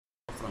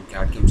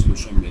CAD के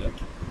solution Meerut.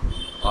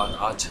 और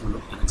आज हम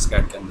लोग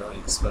CAD के अंदर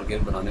एक स्क्वायर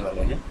गेयर बनाने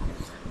वाले हैं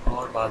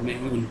और बाद में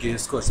ही उन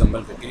गेयर्स को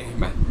असेंबल करके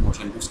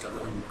मोशन भी उसके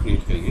अंदर हम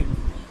क्रिएट करेंगे।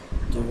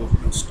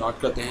 तो स्टार्ट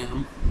करते हैं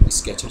हम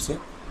स्केचर से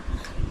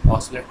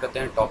और सिलेक्ट करते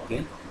हैं टॉप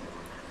प्लेन।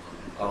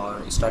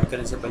 और स्टार्ट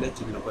करने से पहले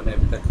जिन लोगों ने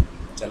अभी तक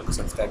चैनल को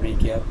सब्सक्राइब नहीं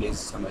किया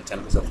प्लीज़ हमारे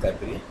चैनल को सब्सक्राइब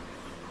करिए।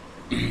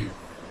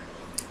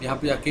 यहाँ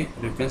पे जाके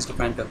रेफरेंस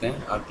डिफाइन करते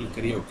हैं और क्लिक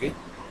करिए ओके।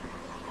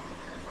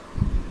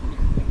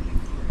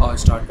 और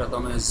स्टार्ट करता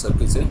हूँ मैं इस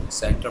सर्कल से।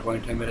 सेंटर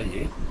पॉइंट है मेरा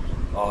ये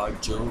और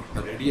जो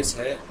रेडियस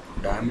है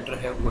डायमीटर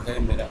है वो है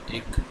मेरा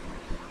एक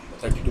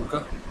 32 का।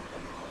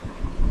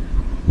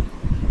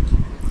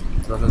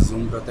 थोड़ा सा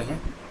जूम करते हैं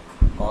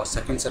और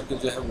सेकंड सर्कल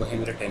जो है वो है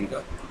मेरा 10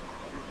 का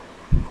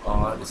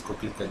और इसको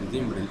क्लिक कर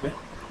दीजिए मिडिल पे।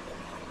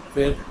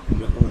 फिर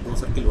मेरे को 2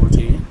 सर्कल और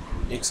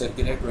चाहिए। एक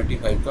सर्कल है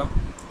 25 का,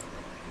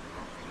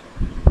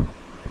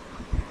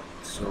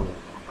 so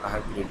I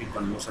have created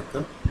one more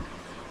circle.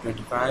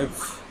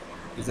 25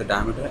 is the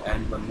diameter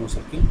and one more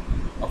circle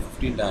of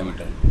 15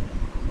 diameter.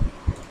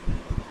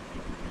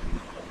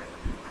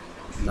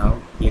 Now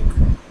click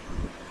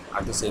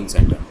at the same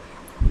center.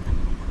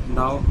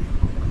 Now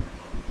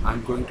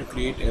I'm going to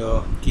create a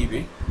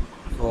keyway.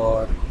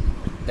 For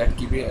that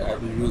keyway I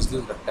will use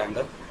this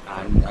rectangle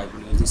and I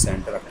will use the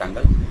center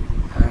rectangle,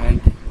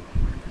 and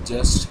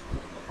just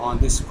on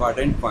this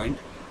quadrant point,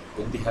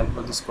 with the help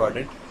of this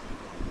quadrant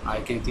I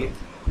can click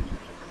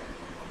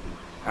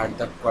at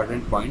the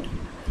quadrant point.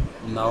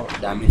 Now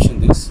dimension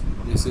this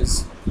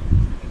is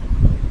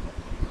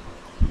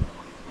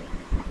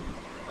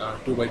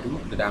 2 by 2.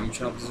 The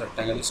dimension of this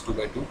rectangle is 2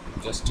 by 2.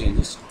 Just change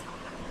this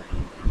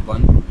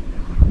 1,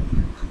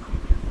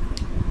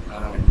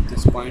 and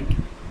this point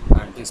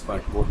and this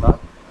point both are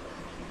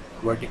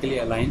vertically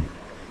aligned.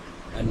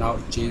 And now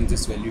change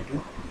this value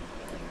to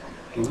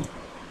 2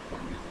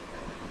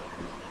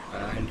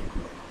 and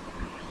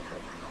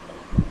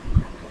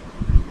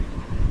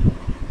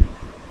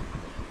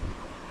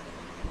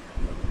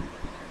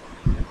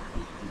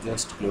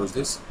just close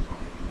this.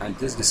 And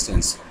this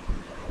distance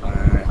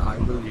I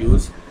will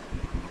use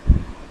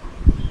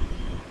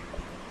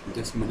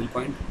this middle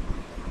point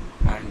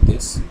and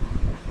this,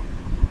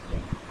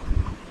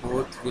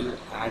 both will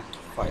add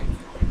 5.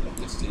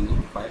 Just change it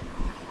to 5.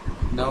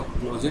 Now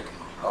close it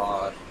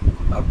और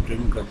अब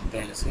trim कर देते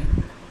हैं इसे,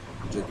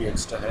 जो भी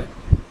extra है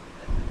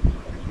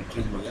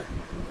trim हो गया।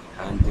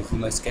 And this is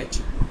my sketch.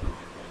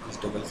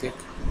 Just double click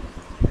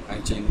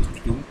and change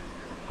it to 2,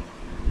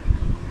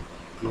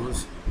 close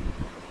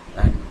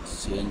and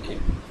change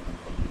it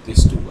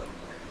this to 1.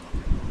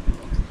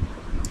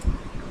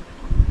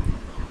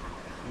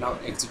 Now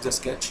exit the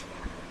sketch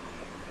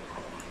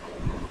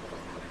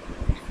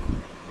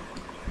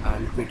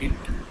and repeat it.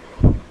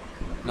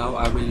 Now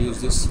I will use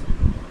this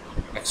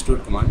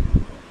extrude command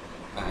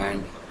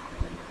and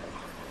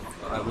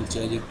I will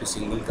change it to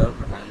single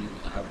curve and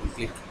I will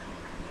click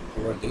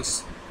over this.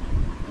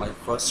 My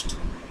first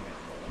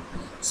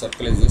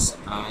circle is this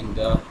and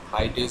the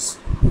height is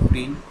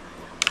 15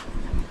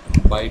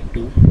 by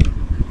 2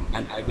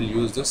 and I will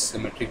use this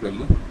symmetric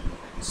value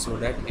so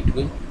that it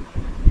will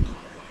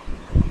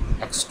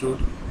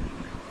extrude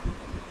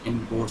in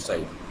both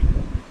sides.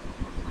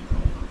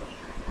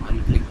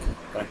 And click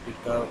correct it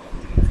curve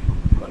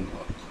one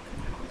more.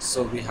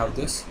 So we have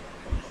this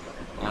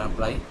and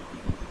apply.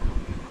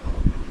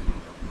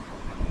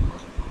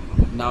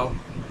 Now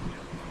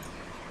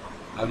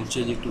I will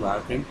change it to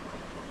wireframe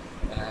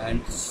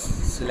and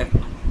select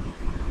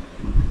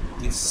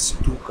these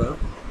 2 curve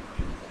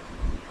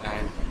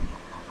and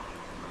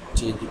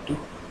change it to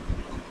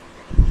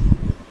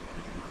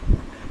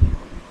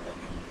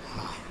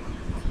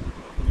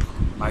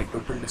my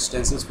total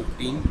distance is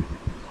 15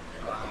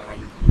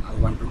 and I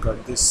want to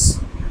cut this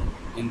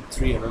in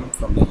 3 mm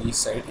from the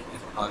east side.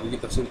 आगे की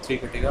तरफ से 3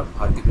 कटेगा,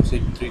 बाहर की तरफ से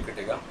 3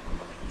 कटेगा।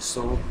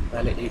 सो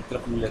पहले एक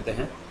तरफ ले लेते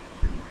हैं।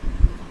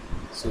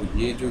 सो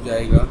ये जो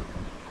जाएगा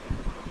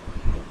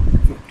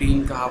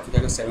 15 का हाफ हो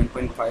जाएगा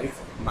 7.5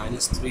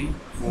 माइनस 3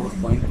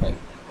 4.5।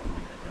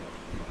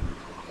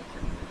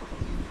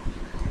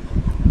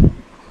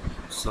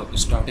 सो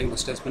स्टार्टिंग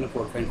डिस्टेंस मैंने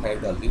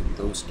 4.5 डाल दी,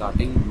 तो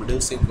स्टार्टिंग मिडिल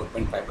से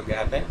 4.5 का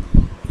गैप है,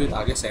 फिर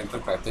आगे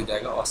 7.5 तक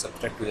जाएगा और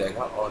सब्ट्रैक्ट हो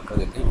जाएगा और कर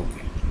देते हैं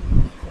ओके।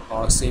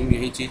 और सेम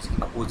यही चीज़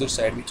अपोजिट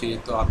साइड भी चाहिए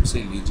तो आप इसे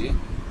लीजिए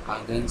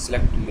and then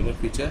select mirror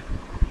feature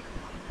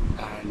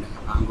and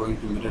I am going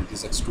to mirror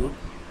this extrude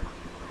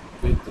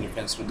with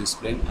reference to this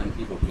plane and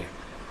click okay.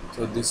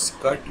 So this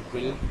cut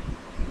will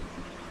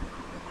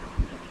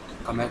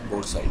come at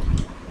both side.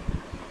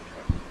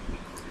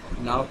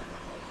 Now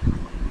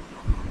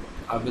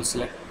I will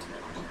select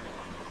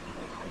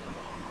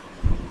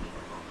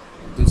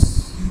this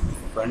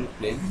front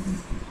plane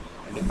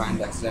and define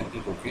the axis and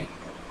click OK.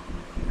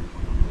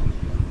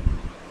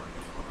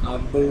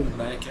 अब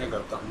मैं क्या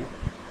करता हूँ,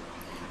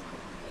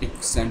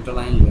 एक centre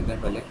line लेते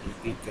हैं, पहले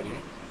click करिए,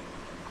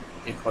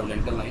 एक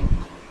हॉरिजॉन्टल लाइन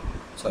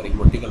सॉरी एक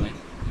वर्टिकल लाइन,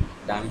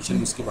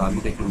 डायमेंशन इसके बाद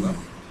में देख लूँगा,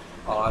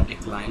 और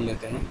एक लाइन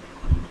लेते हैं,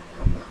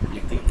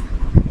 ये क्लिक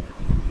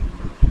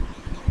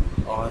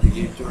और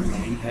ये जो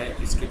लाइन है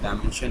इसकी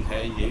डायमेंशन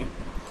है ये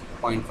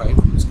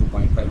 0.5, इसको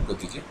 0.5 कर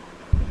दीजिए।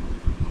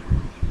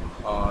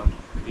 और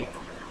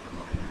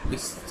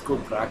इसको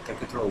ड्रैग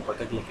करके थोड़ा ऊपर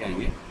तक लेके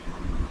आएंगे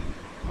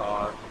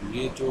और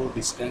ये जो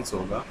डिस्टेंस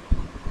होगा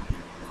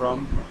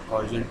from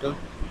horizontal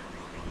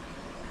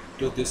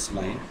to this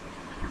line,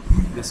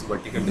 this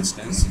vertical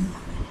distance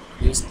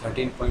is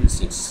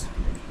 13.6.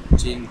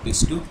 Change this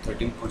to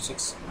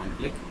 13.6 and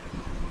click.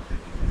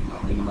 Now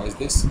minimize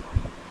this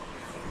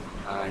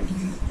and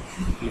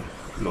click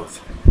close.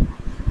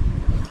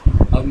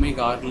 अब मैं एक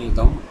आर्क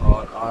लेता हूँ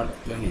और आर्क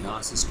जो है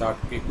यहाँ से स्टार्ट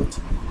के कुछ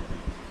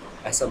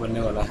ऐसा बनने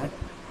वाला है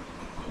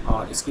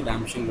और इसकी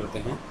डायमेंशन करते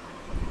हैं।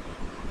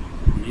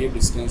 ये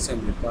डिस्टेंस है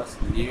मेरे पास,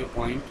 ये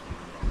पॉइंट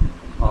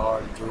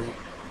और जो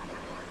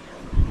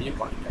ये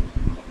पॉइंट है,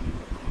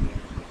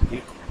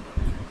 क्लिक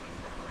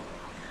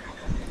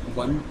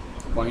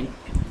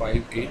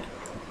 1.58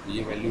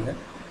 ये वैल्यू है।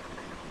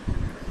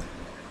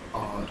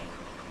 और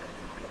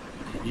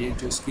ये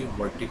जो इसकी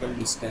वर्टिकल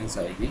डिस्टेंस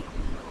आएगी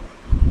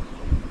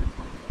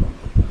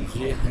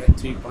ये है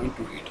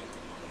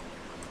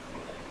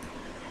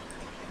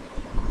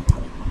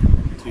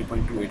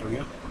 3.28 हो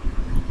गया।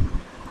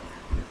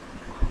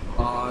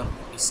 और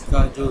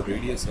इसका जो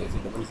रेडियस है, इसे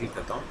डबल क्लिक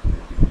करता हूँ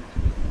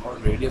और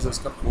रेडियस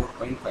उसका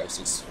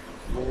 4.56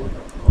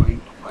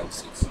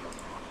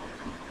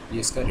 ये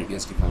इसका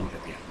रेडियस डिफाइन कर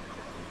दिया।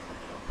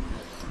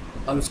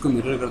 अब इसको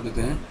मिरर कर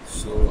देते हैं।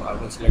 सो I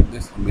will select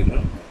this mirror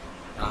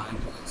and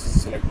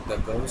select the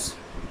curves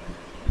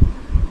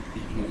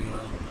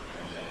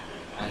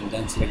and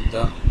then select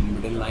the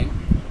middle line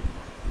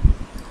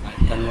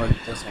and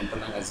convert the centre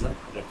line as the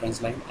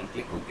reference line and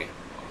click okay.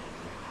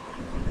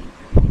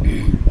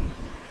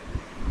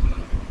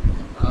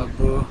 अब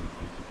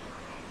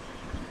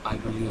I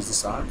will use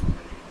this arc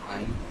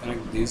and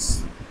connect this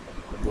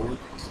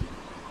both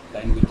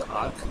line with the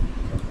arc.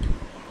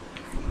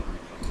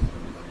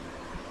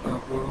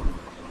 अब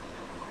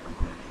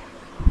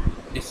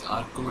इस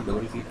arc को मैं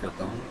double click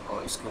करता हूँ और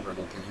इसको कर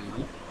देते हैं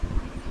हम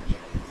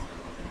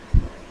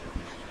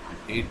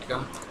 8 का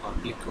और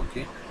क्लिक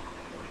ओके।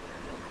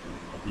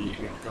 ये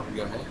 8 का हो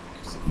गया है,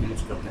 इसे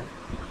फिनिश करते हैं।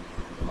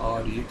 और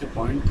ये जो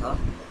पॉइंट था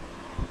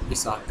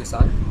इस आर्क के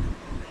साथ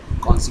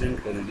कॉन्सिडेंट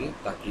कर दीजिए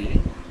ताकि ये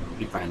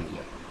डिफाइन हो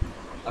जाए।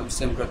 अब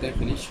इसे हम करते हैं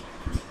finish.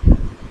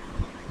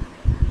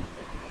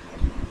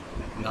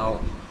 Now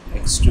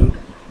extrude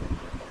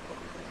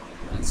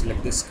and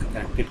select this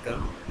connected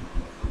curve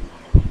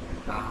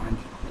and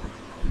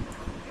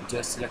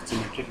just select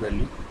symmetric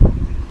value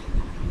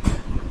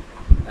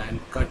and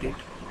cut it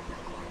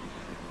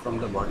from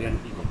the body and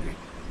click okay.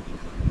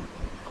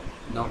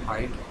 Now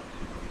hide,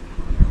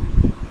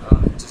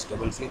 just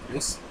double click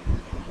this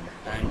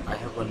and I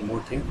have one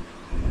more thing.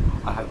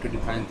 I have to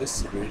define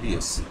this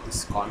radius,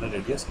 this corner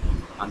radius,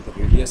 and the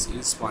radius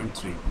is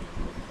 0.3.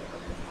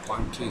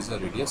 0.3 is the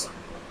radius.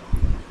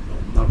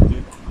 Now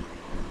click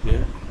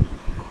here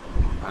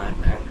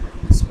and add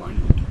this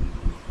point.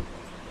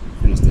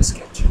 Finish the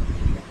sketch.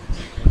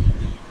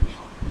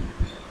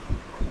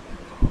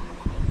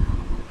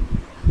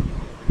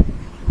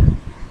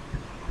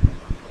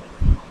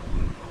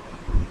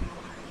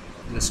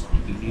 Just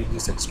delete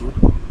this extrude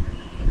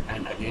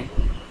and again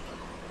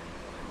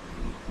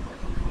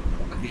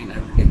I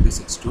will take this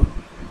extrude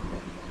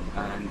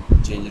and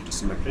change it to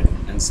symmetric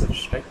and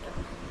subtract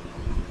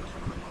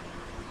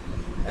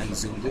and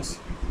zoom this.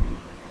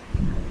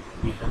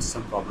 We have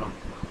some problem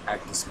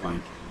at this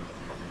point,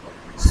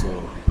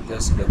 so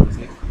just double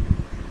click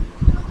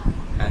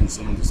and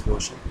zoom this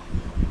portion.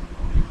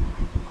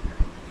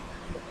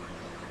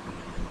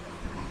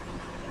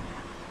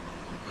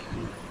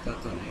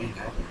 तो नहीं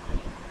है,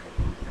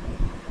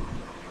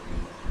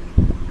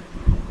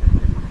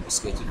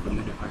 sketch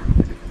fully define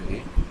click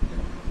करिए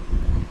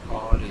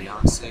और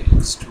यहाँ से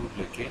extrude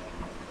लेके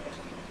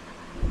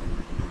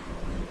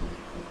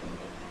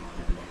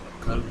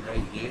curve है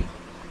ये,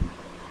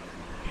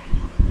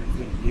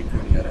 फिर ये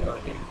क्यों नहीं आ रहा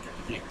है,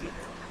 ये क्लिक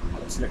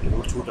अब सिलेक्ट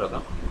वो छूट रहा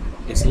था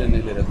इसलिए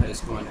नहीं ले रहा था,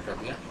 इसको मैंने कर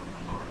दिया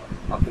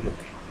और फिर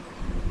ओके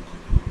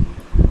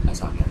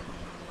ऐसा आ गया।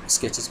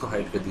 स्केचेस को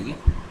हाइड कर दीजिए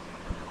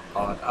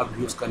और अब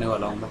यूज़ करने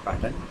वाला हूँ मैं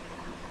पैटर्न।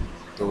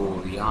 तो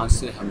यहाँ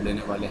से हम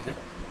लेने वाले हैं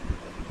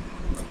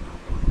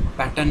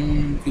पैटर्न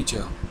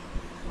फीचर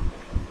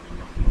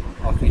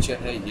और फीचर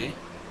है ये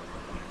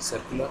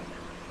सर्कुलर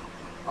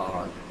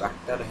और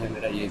वेक्टर है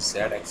मेरा ये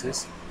Z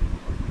एक्सिस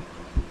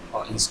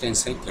और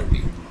इंस्टेंस है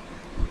 30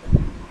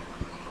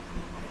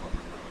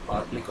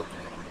 और क्लिक ओके।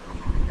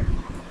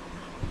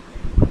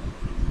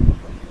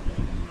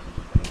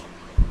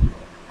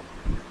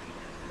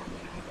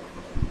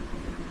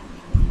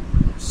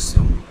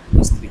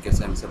 इस तरीके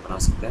से हम इसे बना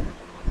सकते हैं।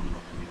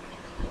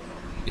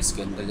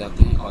 इसके अंदर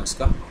जाते हैं और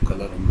इसका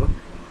कलर हम लोग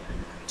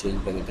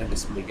चेंज कर देते हैं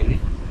डिस्प्ले के लिए।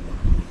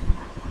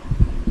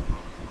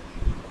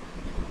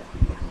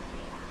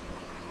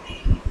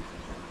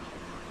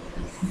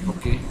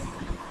 Okay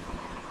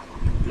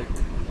click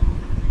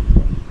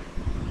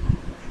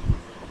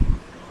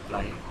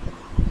apply.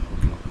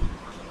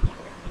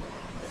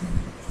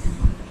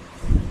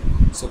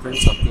 So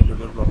friends आपके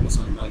ट्यूटोरियल ब्लॉग में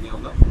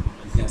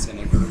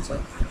sir.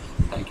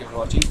 Thank you for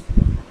watching.